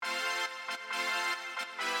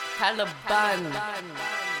Taliban.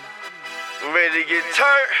 Ready to get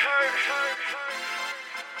turned.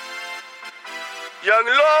 Young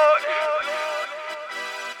Lord.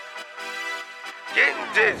 Getting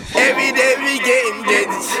digits. Every day we getting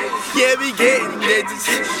digits. Yeah, we getting digits.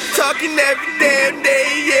 Talking every damn day.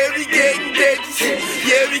 Yeah, we getting digits.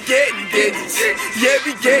 Yeah, we getting digits. Yeah,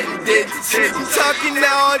 we getting digits. I'm talking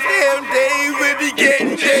all damn day. We be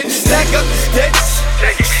getting digits. Stack up these digits.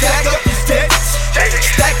 Stack up these digits.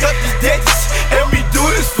 Stack up these digits. And we do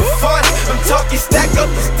this for fun. I'm talking stack up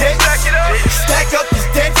these digits. Stack up these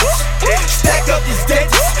digits. Stack up these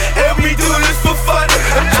digits. And we do this for fun.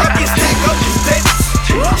 I'm talking stack up these digits.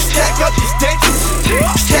 Stack up these digits.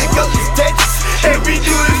 Stack up these digits. And we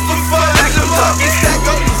do this for fun. I'm talking stack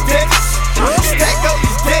up these digits. Stack up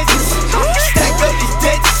these digits. Stack up these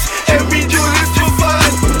digits. And we do this for fun.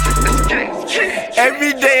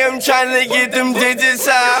 Every day I'm trying to get them digits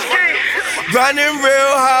out. Grinding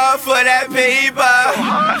real hard for that paper.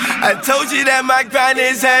 I told you that my grind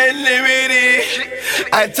is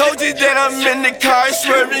unlimited. I told you that I'm in the car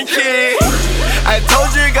swerving, kid. I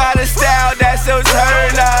told you got a style that's so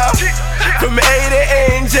turn up. From A to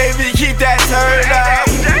N, JV, keep that turn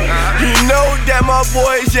up. You know that my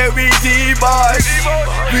boys, yeah, we D-boss.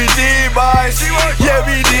 We D-boss, yeah,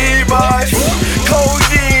 we D-boss.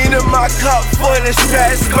 Codeine in my cup for the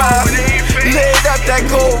stress bar. Lit up that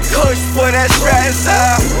gold kush for that stress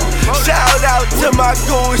up. Shout out to my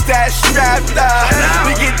goons that strapped up.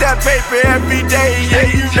 We get that paper every day, yeah,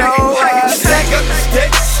 you know. Stack up these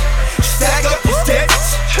digits. Stack up these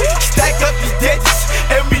digits. Stack up these digits.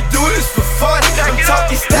 And we do this for fun. I'm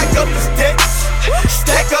talking stack up these digits.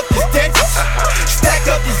 Stack up these digits. Stack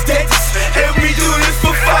up these digits. And we do this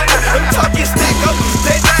for fun. I'm talking stack up these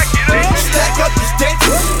digits. Stack up these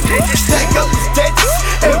digits. Stack up these digits.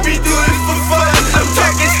 And we do this for fun. I'm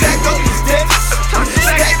talking stack up these digits.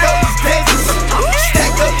 Stack up these digits.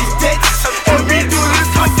 Stack up these digits. And we do this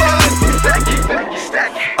for fun.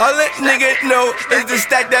 All a nigga know is to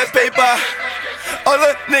stack that paper. All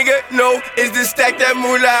a nigga know is to stack that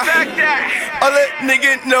moolah. All a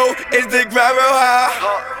nigga know is to grind real high.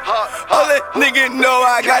 All a nigga know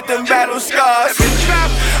I got them battle scars.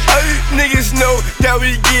 All you niggas know that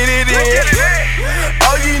we get it in.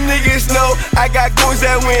 All you niggas know I got goons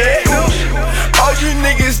that win. All you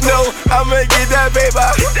niggas know I'ma get that paper.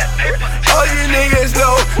 All you niggas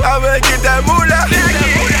know I'ma get that moolah.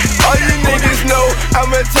 All you niggas know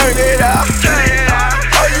I'ma turn it up.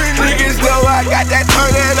 All you niggas know I got that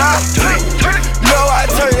turn it up. Know I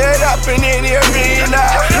turn it up in any arena.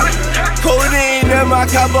 Codeine in my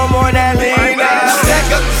cup, I'm on that lean.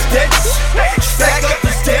 Stack up these digits. Stack up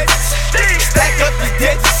these digits. Stack up these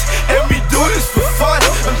digits. And we do this for fun.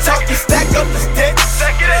 I'm talking stack up these digits.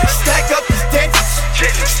 Stack up these digits.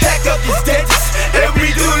 Stack up these digits. And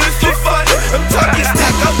we do this for fun. I'm talking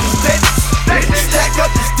stack up these digits. Stack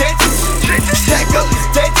up these digits. Stack up these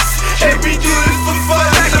digits. And we do this for fun.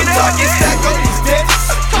 I'm talking stack up these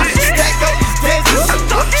digits. Stack up these digits.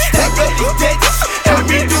 Stack up these digits. And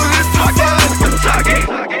we do this for fun. I'm talking.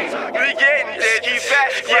 We getting digits.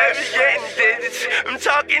 Yeah, we getting digits. I'm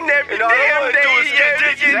talking every damn day. Yeah, we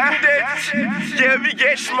getting digits. Yeah, we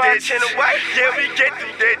get smart in the white. Yeah, we get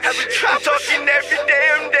them digits. I'm talking every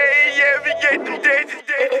damn day. Yeah, we get them digits.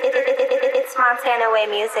 It's Montana way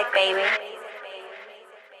music, baby.